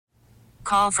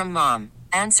call from mom.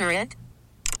 Answer it.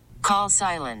 Call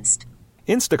silenced.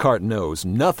 Instacart knows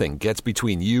nothing gets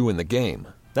between you and the game.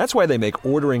 That's why they make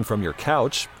ordering from your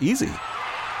couch easy.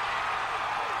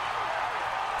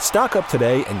 Stock up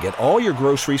today and get all your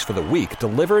groceries for the week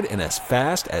delivered in as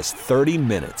fast as 30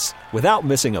 minutes without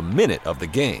missing a minute of the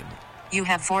game. You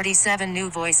have 47 new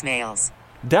voicemails.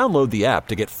 Download the app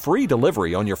to get free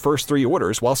delivery on your first 3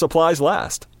 orders while supplies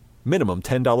last. Minimum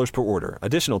 $10 per order.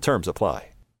 Additional terms apply.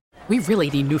 We really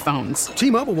need new phones.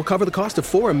 T-Mobile will cover the cost of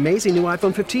 4 amazing new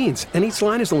iPhone 15s, and each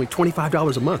line is only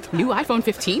 $25 a month. New iPhone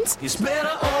 15s? It's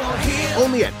better over here.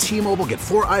 Only at T-Mobile, get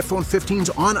 4 iPhone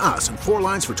 15s on us and 4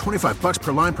 lines for $25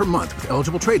 per line per month with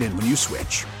eligible trade-in when you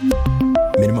switch.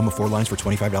 Minimum of 4 lines for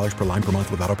 $25 per line per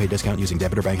month with autopay discount using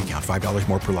debit or bank account. $5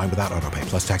 more per line without autopay,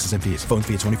 plus taxes and fees. Phone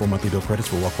fee at 24 monthly bill credits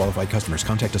for well-qualified customers.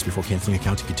 Contact us before canceling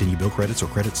account to continue bill credits or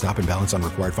credit stop and balance on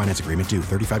required finance agreement due.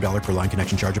 $35 per line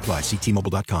connection charge applies. See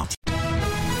T-Mobile.com.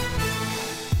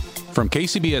 From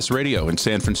KCBS Radio in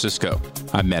San Francisco,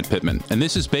 I'm Matt Pittman, and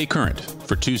this is Bay Current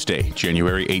for Tuesday,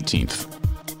 January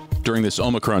 18th. During this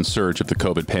Omicron surge of the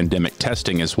COVID pandemic,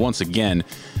 testing has once again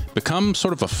become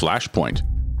sort of a flashpoint.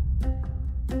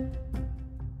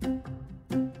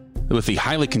 With the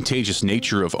highly contagious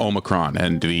nature of Omicron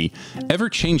and the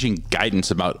ever-changing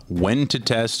guidance about when to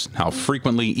test, how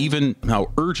frequently, even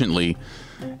how urgently,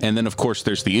 and then, of course,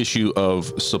 there's the issue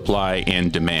of supply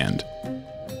and demand.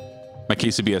 My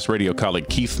KCBS Radio colleague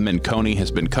Keith Menconi has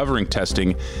been covering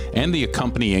testing and the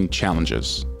accompanying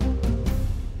challenges.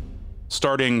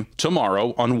 Starting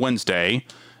tomorrow on Wednesday,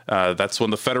 that's when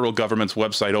the federal government's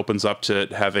website opens up to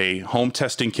have a home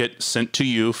testing kit sent to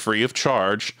you free of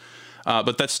charge.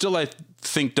 But that still, I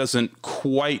think, doesn't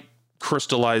quite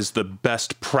crystallize the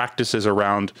best practices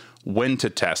around when to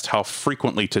test, how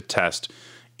frequently to test,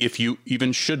 if you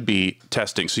even should be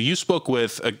testing. So you spoke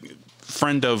with a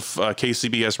friend of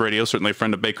KCBS Radio, certainly a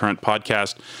friend of Bay Current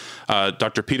Podcast,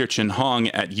 Dr. Peter Chin Hong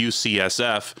at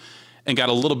UCSF, and got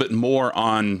a little bit more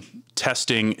on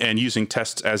testing and using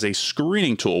tests as a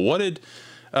screening tool. What did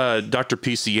Dr.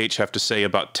 PCH have to say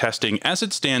about testing as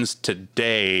it stands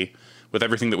today with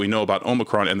everything that we know about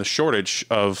Omicron and the shortage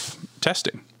of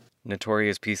testing?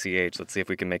 Notorious PCH. Let's see if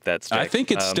we can make that stick. I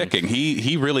think it's sticking.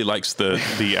 He really likes the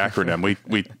acronym.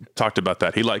 We talked about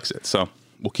that. He likes it. So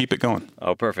we'll keep it going.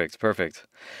 Oh, perfect.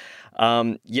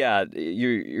 Yeah,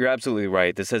 you're absolutely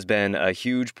right. This has been a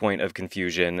huge point of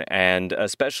confusion, and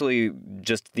especially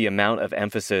just the amount of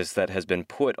emphasis that has been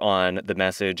put on the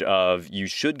message of you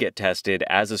should get tested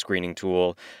as a screening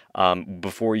tool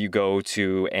before you go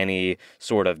to any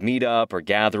sort of meetup or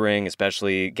gathering,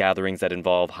 especially gatherings that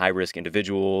involve high-risk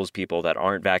individuals, people that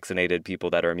aren't vaccinated, people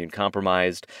that are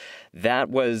immune-compromised. That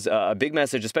was a big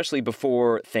message, especially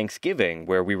before Thanksgiving,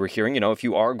 where we were hearing, if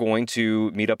you are going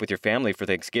to meet up with your family for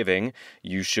Thanksgiving,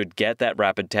 you should get that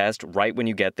rapid test right when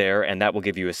you get there, and that will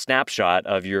give you a snapshot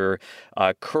of your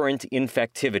current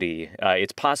infectivity.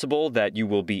 It's possible that you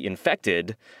will be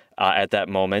infected at that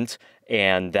moment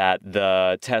and that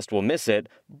the test will miss it,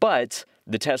 but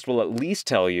the test will at least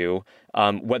tell you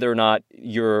whether or not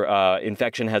your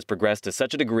infection has progressed to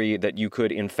such a degree that you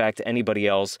could infect anybody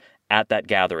else at that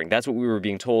gathering. That's what we were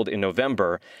being told in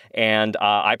November, and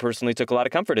I personally took a lot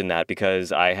of comfort in that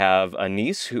because I have a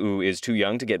niece who is too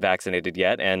young to get vaccinated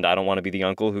yet, and I don't want to be the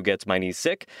uncle who gets my niece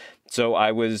sick, so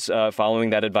I was following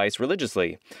that advice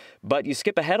religiously. But you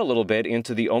skip ahead a little bit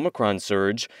into the Omicron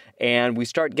surge, and we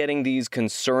start getting these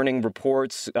concerning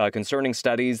reports, concerning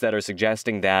studies that are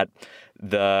suggesting that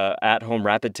the at-home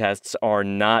rapid tests are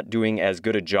not doing as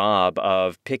good a job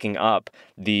of picking up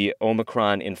the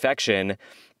Omicron infection.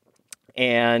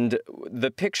 And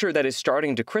the picture that is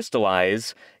starting to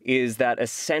crystallize is that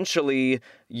essentially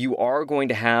you are going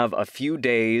to have a few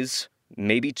days,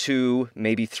 maybe 2,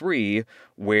 maybe 3,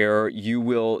 where you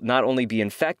will not only be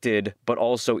infected, but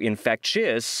also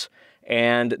infectious,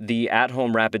 and the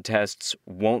at-home rapid tests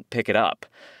won't pick it up.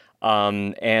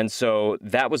 And so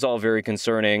that was all very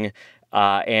concerning.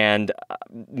 And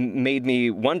made me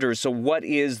wonder, so what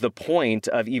is the point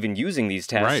of even using these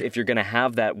tests if you're going to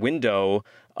have that window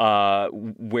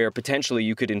where potentially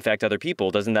you could infect other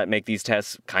people? Doesn't that make these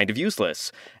tests kind of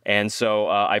useless? And so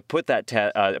I put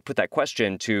that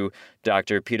question to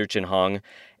Dr. Peter Chin Hong,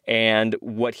 and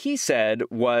what he said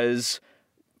was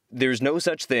there's no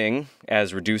such thing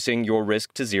as reducing your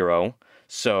risk to zero.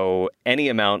 So any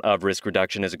amount of risk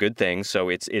reduction is a good thing. So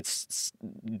it's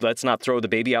let's not throw the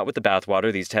baby out with the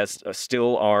bathwater. These tests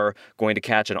still are going to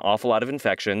catch an awful lot of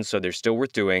infections, so they're still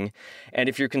worth doing. And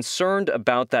if you're concerned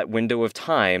about that window of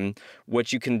time,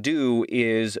 what you can do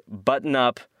is button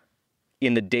up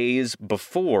in the days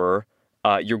before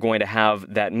you're going to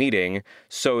have that meeting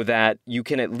so that you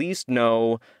can at least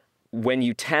know when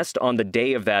you test on the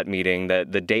day of that meeting, the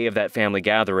day of that family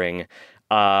gathering,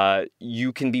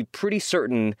 you can be pretty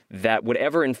certain that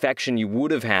whatever infection you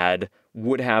would have had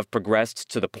would have progressed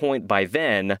to the point by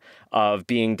then of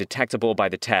being detectable by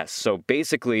the test. So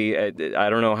basically, I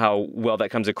don't know how well that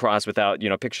comes across without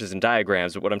pictures and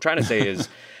diagrams, but what I'm trying to say is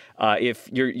if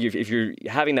you're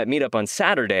having that meetup on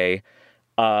Saturday,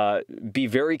 be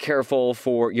very careful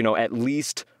for at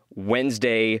least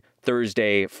Wednesday,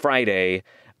 Thursday, Friday,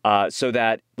 so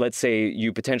that, let's say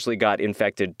you potentially got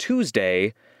infected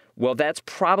Tuesday, well, that's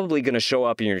probably going to show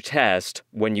up in your test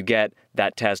when you get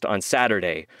that test on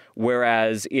Saturday.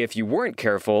 Whereas if you weren't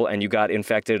careful and you got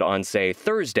infected on, say,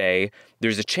 Thursday,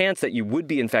 there's a chance that you would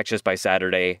be infectious by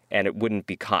Saturday and it wouldn't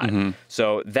be caught. Mm-hmm.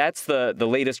 So that's the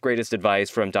latest, greatest advice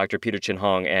from Dr. Peter Chin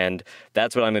Hong, and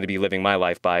that's what I'm going to be living my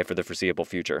life by for the foreseeable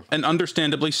future. And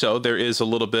understandably so, there is a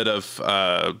little bit of,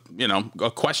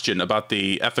 a question about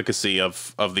the efficacy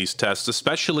of these tests,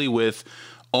 especially with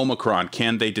Omicron.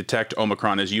 Can they detect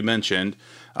Omicron, as you mentioned,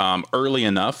 early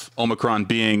enough? Omicron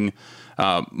being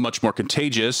much more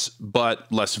contagious, but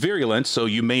less virulent. So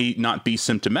you may not be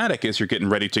symptomatic as you're getting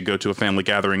ready to go to a family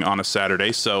gathering on a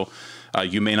Saturday. So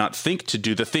you may not think to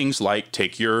do the things like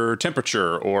take your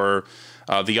temperature or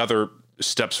the other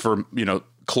steps for,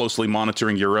 closely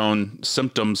monitoring your own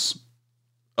symptoms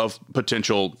of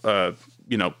potential,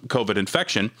 COVID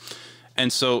infection.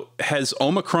 And so has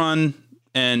Omicron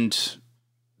and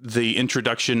the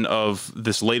introduction of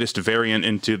this latest variant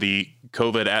into the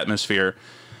COVID atmosphere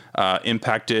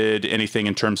impacted anything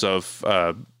in terms of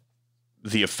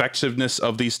the effectiveness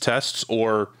of these tests,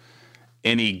 or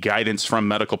any guidance from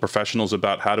medical professionals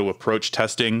about how to approach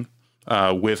testing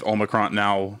with Omicron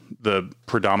now the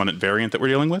predominant variant that we're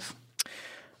dealing with?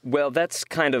 Well, that's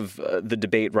kind of the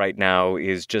debate right now,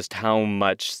 is just how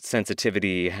much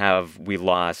sensitivity have we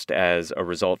lost as a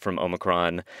result from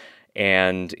Omicron.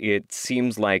 And it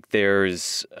seems like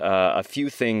there's a few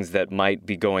things that might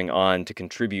be going on to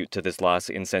contribute to this loss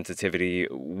in sensitivity.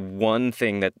 One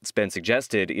thing that's been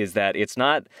suggested is that it's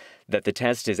not that the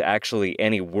test is actually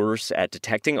any worse at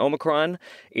detecting Omicron.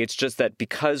 It's just that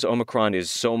because Omicron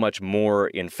is so much more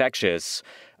infectious,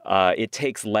 it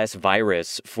takes less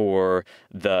virus for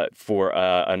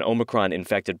an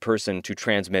Omicron-infected person to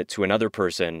transmit to another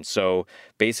person. So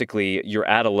basically, you're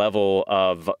at a level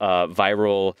of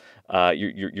viral.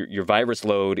 Your virus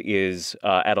load is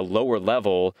at a lower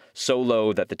level, so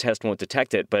low that the test won't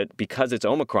detect it. But because it's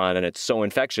Omicron and it's so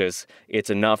infectious, it's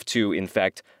enough to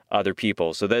infect other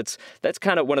people. So that's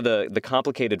kind of one of the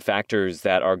complicated factors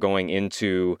that are going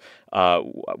into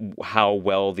how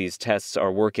well these tests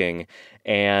are working.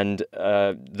 And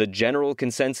the general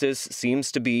consensus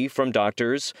seems to be from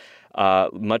doctors,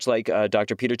 much like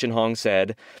Dr. Peter Chin Hong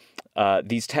said,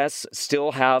 these tests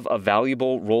still have a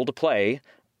valuable role to play,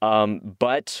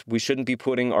 but we shouldn't be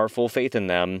putting our full faith in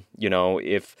them.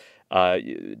 If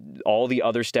all the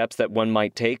other steps that one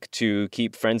might take to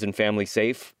keep friends and family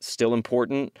safe, still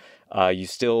important. You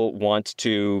still want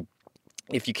to,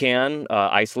 if you can,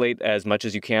 isolate as much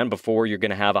as you can before you're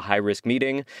going to have a high-risk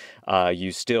meeting.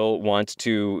 You still want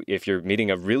to, if you're meeting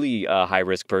a really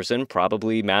high-risk person,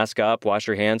 probably mask up, wash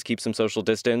your hands, keep some social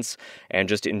distance, and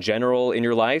just in general in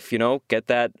your life, get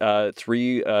that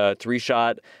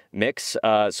three-shot mix.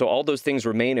 So all those things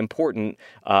remain important.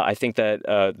 I think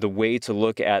that the way to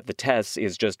look at the tests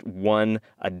is just one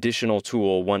additional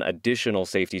tool, one additional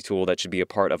safety tool that should be a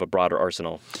part of a broader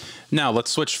arsenal. Now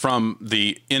let's switch from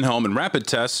the in-home and rapid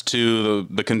tests to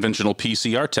the conventional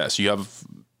PCR test. You have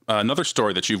another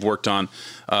story that you've worked on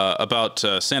about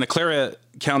Santa Clara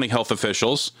County health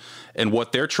officials and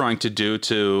what they're trying to do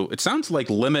to, it sounds like,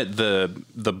 limit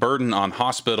the burden on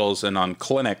hospitals and on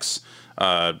clinics,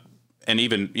 and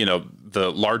even,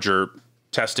 the larger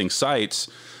testing sites,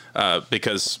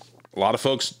 because a lot of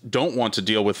folks don't want to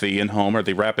deal with the in-home or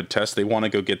the rapid test. They want to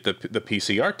go get the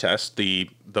PCR test, the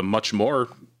much more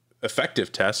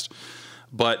effective test.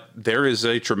 But there is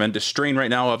a tremendous strain right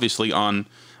now, obviously, on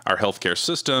our healthcare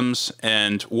systems.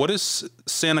 And what is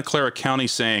Santa Clara County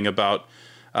saying about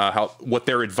what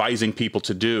they're advising people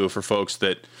to do for folks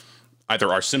that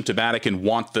either are symptomatic and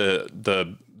want the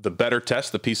better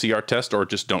test, the PCR test, or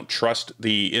just don't trust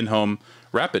the in-home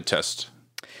rapid test?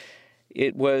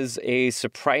 It was a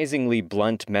surprisingly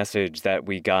blunt message that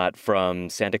we got from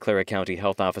Santa Clara County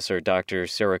Health Officer Dr.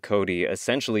 Sarah Cody,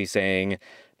 essentially saying,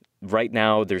 right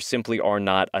now, there simply are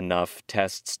not enough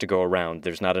tests to go around.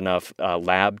 There's not enough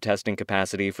lab testing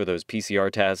capacity for those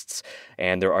PCR tests,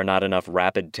 and there are not enough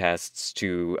rapid tests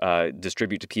to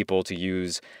distribute to people to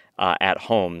use at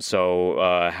home.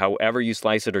 So however you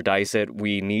slice it or dice it,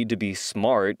 we need to be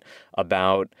smart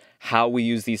about how we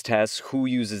use these tests, who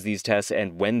uses these tests,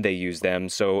 and when they use them.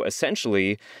 So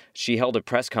essentially, she held a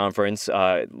press conference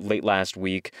late last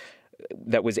week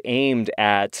that was aimed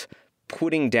at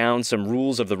putting down some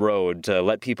rules of the road to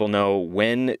let people know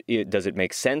when does it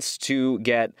make sense to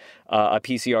get a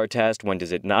PCR test, when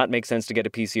does it not make sense to get a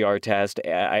PCR test.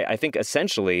 I think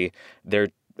essentially they're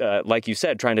like you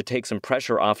said, trying to take some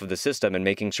pressure off of the system and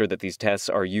making sure that these tests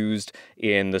are used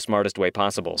in the smartest way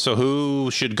possible. So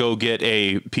who should go get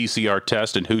a PCR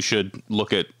test and who should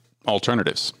look at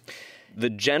alternatives? The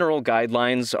general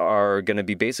guidelines are going to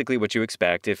be basically what you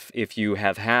expect. If you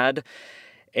have had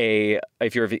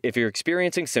if you're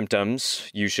experiencing symptoms,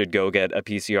 you should go get a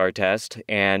PCR test,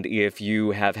 and if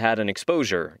you have had an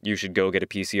exposure, you should go get a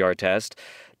PCR test.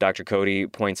 Dr. Cody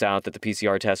points out that the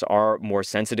PCR tests are more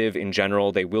sensitive in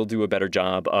general. They will do a better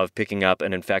job of picking up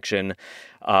an infection,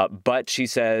 but she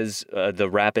says the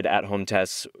rapid at-home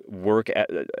tests work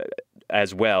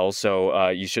as well, so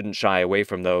you shouldn't shy away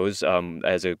from those.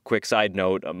 As a quick side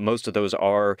note, most of those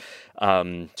are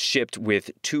shipped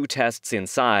with 2 tests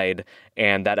inside,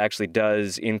 and that actually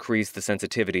does increase the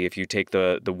sensitivity. If you take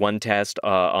the one test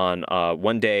on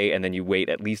one day and then you wait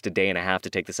at least a day and a half to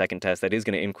take the second test, that is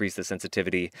going to increase the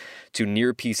sensitivity to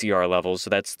near PCR levels, so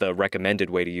that's the recommended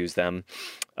way to use them.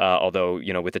 Although,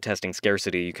 with the testing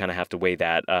scarcity, you kind of have to weigh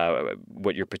that,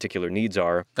 what your particular needs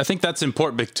are. I think that's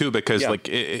important too, because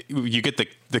you get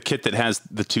the kit that has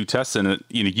the 2 tests in it.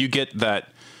 You get that,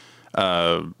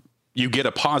 you get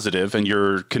a positive and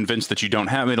you're convinced that you don't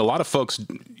have it. A lot of folks,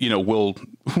 will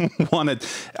want to,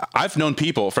 I've known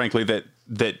people, frankly,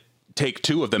 that take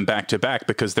 2 of them back to back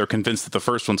because they're convinced that the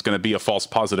first one's going to be a false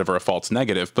positive or a false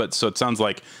negative. But so it sounds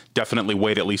like definitely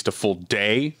wait at least a full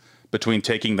day between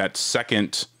taking that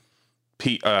second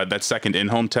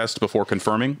in-home test before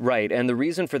confirming. Right. And the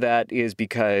reason for that is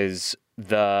because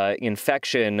the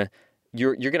infection,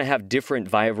 you're going to have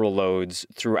different viral loads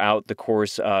throughout the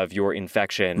course of your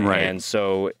infection. Right. And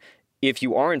so if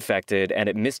you are infected and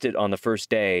it missed it on the first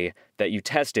day that you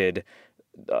tested,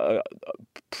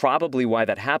 probably why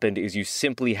that happened is you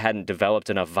simply hadn't developed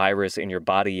enough virus in your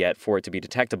body yet for it to be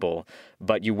detectable.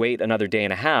 But you wait another day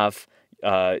and a half,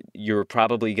 you're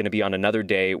probably going to be on another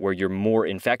day where you're more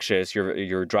infectious,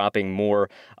 you're dropping more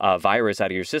virus out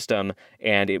of your system,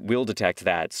 and it will detect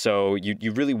that. So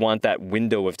you really want that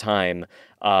window of time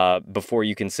before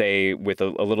you can say with a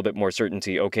little bit more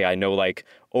certainty, okay, I know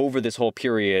over this whole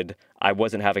period, I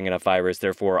wasn't having enough virus,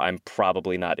 therefore I'm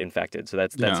probably not infected. So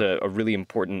that's a really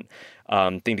important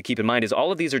thing to keep in mind is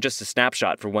all of these are just a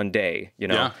snapshot for one day,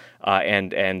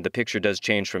 and the picture does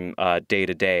change from day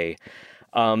to day.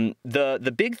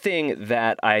 The big thing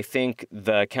that I think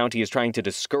the county is trying to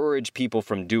discourage people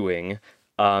from doing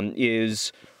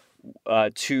is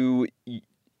to,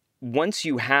 once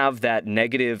you have that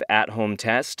negative at-home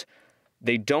test,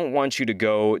 they don't want you to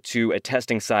go to a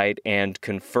testing site and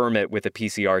confirm it with a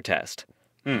PCR test.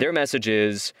 Their message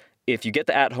is, if you get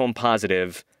the at-home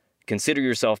positive, consider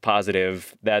yourself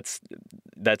positive. That's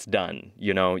done.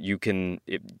 You can,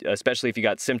 especially if you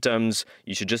got symptoms,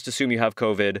 you should just assume you have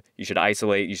COVID. You should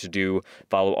isolate. You should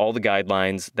follow all the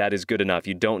guidelines. That is good enough.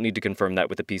 You don't need to confirm that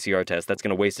with a PCR test. That's going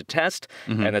to waste a test,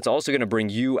 and that's also going to bring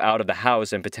you out of the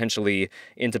house and potentially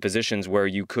into positions where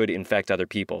you could infect other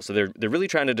people. So they're really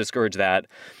trying to discourage that.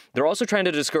 They're also trying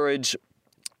to discourage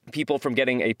people from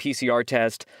getting a PCR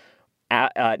test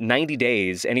 90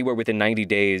 days, anywhere within 90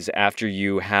 days after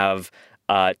you have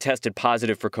tested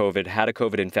positive for COVID, had a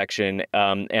COVID infection.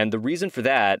 And the reason for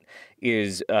that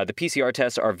is the PCR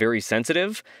tests are very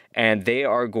sensitive, and they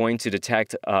are going to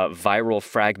detect viral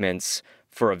fragments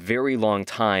for a very long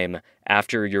time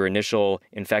after your initial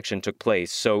infection took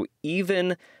place. So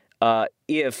even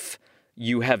if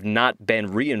you have not been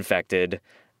reinfected,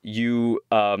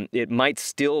 it might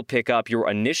still pick up your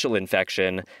initial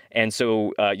infection, and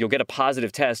so you'll get a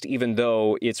positive test even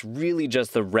though it's really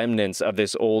just the remnants of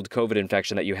this old COVID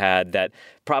infection that you had that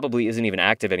probably isn't even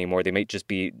active anymore. They might just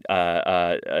be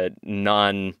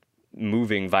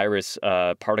non-moving virus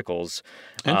particles.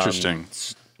 Interesting.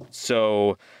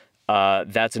 So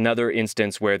that's another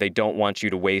instance where they don't want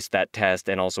you to waste that test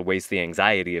and also waste the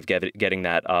anxiety of getting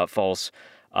that false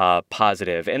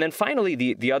positive. And then finally,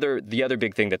 the other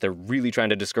big thing that they're really trying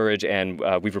to discourage, and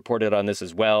we've reported on this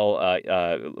as well,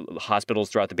 hospitals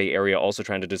throughout the Bay Area also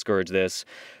trying to discourage this.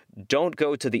 don't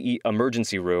go to the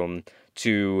emergency room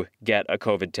to get a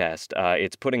COVID test.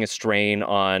 It's putting a strain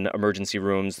on emergency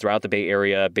rooms throughout the Bay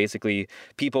Area. Basically,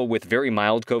 people with very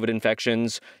mild COVID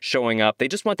infections showing up. They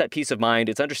just want that peace of mind.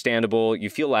 It's understandable. You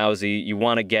feel lousy. You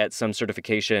want to get some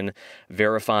certification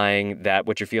verifying that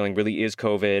what you're feeling really is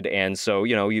COVID. And so,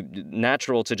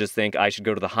 natural to just think I should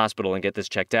go to the hospital and get this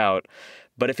checked out.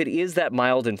 But if it is that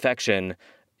mild infection,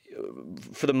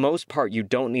 for the most part, you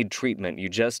don't need treatment. You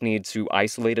just need to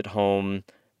isolate at home,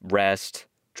 rest,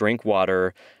 drink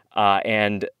water,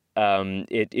 and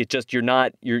you're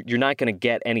not going to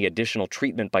get any additional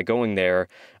treatment by going there.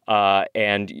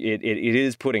 And it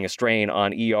is putting a strain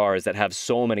on ERs that have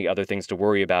so many other things to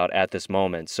worry about at this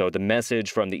moment. So the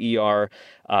message from the ER,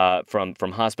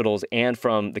 from hospitals and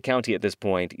from the county at this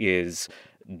point is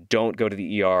don't go to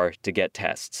the ER to get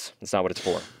tests. That's not what it's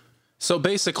for. So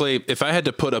basically, if I had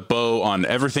to put a bow on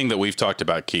everything that we've talked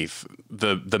about, Keith,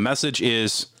 the message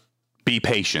is be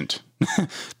patient.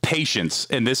 Patience.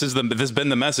 And this has been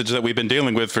the message that we've been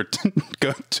dealing with for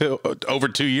over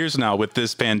 2 years now with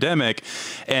this pandemic,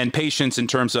 and patience in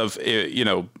terms of,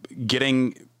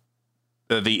 getting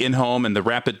the in-home and the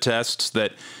rapid tests,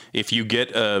 that if you get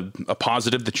a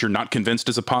positive that you're not convinced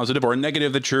is a positive, or a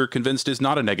negative that you're convinced is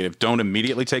not a negative, don't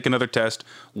immediately take another test.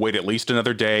 Wait at least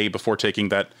another day before taking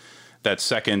that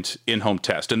second in-home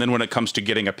test. And then when it comes to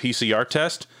getting a PCR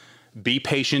test, be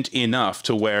patient enough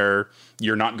to where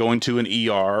you're not going to an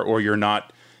ER or you're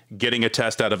not getting a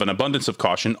test out of an abundance of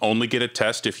caution. Only get a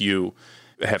test if you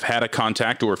have had a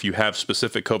contact or if you have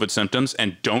specific COVID symptoms,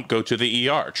 and don't go to the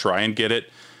ER. Try and get it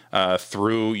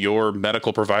through your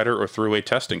medical provider or through a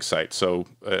testing site. So,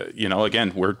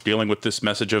 again, we're dealing with this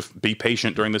message of be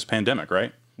patient during this pandemic,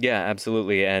 right? Yeah,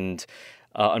 absolutely. And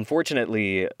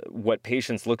unfortunately, what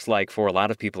patience looks like for a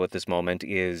lot of people at this moment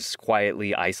is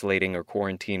quietly isolating or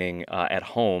quarantining at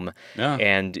home. Yeah.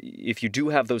 And if you do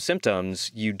have those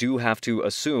symptoms, you do have to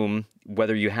assume,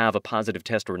 whether you have a positive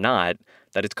test or not,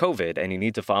 that it's COVID, and you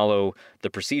need to follow the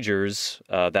procedures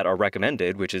that are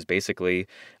recommended, which is basically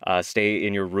stay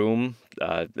in your room,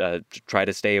 try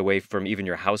to stay away from even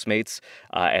your housemates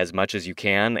as much as you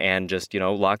can, and just,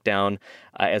 lock down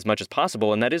as much as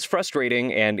possible. And that is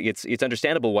frustrating, and it's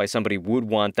understandable why somebody would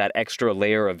want that extra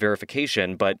layer of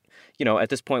verification. But, at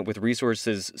this point, with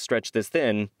resources stretched this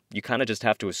thin, you kind of just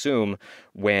have to assume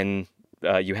when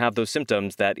you have those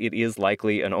symptoms that it is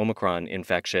likely an Omicron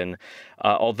infection.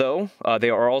 Although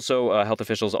they are also, health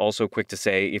officials also quick to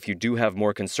say, if you do have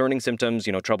more concerning symptoms,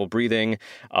 trouble breathing,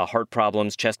 heart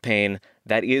problems, chest pain,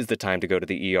 that is the time to go to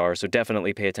the ER. So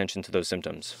definitely pay attention to those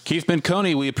symptoms. Keith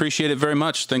Menconi, we appreciate it very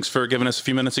much. Thanks for giving us a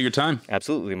few minutes of your time.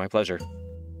 Absolutely. My pleasure.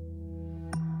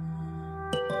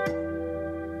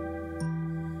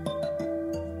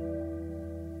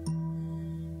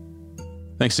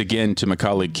 Thanks again to my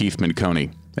colleague Keith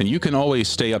Menconi. And you can always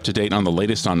stay up to date on the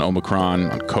latest on Omicron,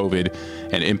 on COVID,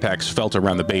 and impacts felt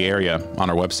around the Bay Area on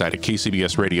our website at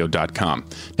kcbsradio.com.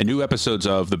 And new episodes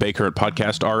of the Bay Current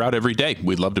podcast are out every day.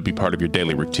 We'd love to be part of your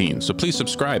daily routine. So please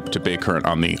subscribe to Bay Current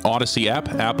on the Odyssey app,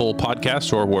 Apple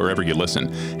Podcasts, or wherever you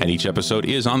listen. And each episode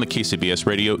is on the KCBS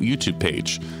Radio YouTube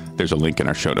page. There's a link in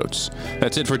our show notes.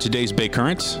 That's it for today's Bay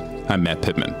Current. I'm Matt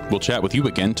Pittman. We'll chat with you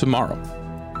again tomorrow.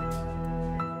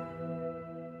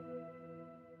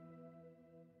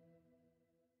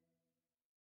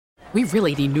 We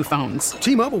really need new phones.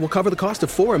 T-Mobile will cover the cost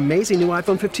of 4 amazing new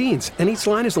iPhone 15s, and each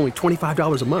line is only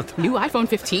 $25 a month. New iPhone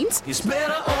 15s? It's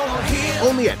better over here.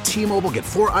 Only at T-Mobile, get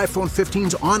 4 iPhone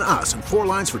 15s on us and 4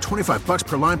 lines for $25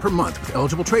 per line per month with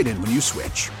eligible trade-in when you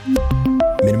switch.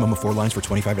 Minimum of 4 lines for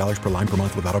 $25 per line per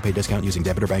month with autopay discount using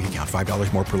debit or bank account.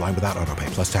 $5 more per line without autopay,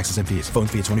 plus taxes and fees. Phone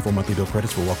fee at 24 monthly bill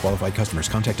credits for well-qualified customers.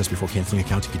 Contact us before canceling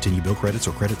account to continue bill credits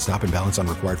or credit stop and balance on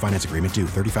required finance agreement due.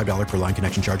 $35 per line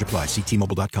connection charge applies. See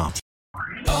T-Mobile.com.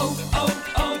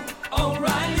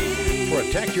 O'Reilly.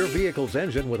 Protect your vehicle's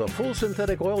engine with a full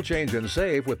synthetic oil change and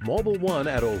save with Mobil 1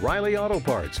 at O'Reilly Auto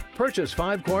Parts. Purchase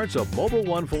 5 quarts of Mobil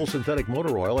 1 full synthetic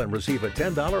motor oil and receive a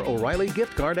 $10 O'Reilly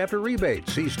gift card after rebate.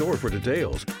 See store for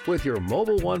details. With your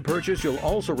Mobil 1 purchase, you'll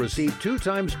also receive 2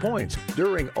 times points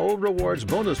during O Rewards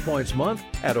Bonus Points Month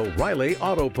at O'Reilly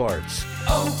Auto Parts.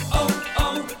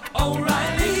 O'Reilly.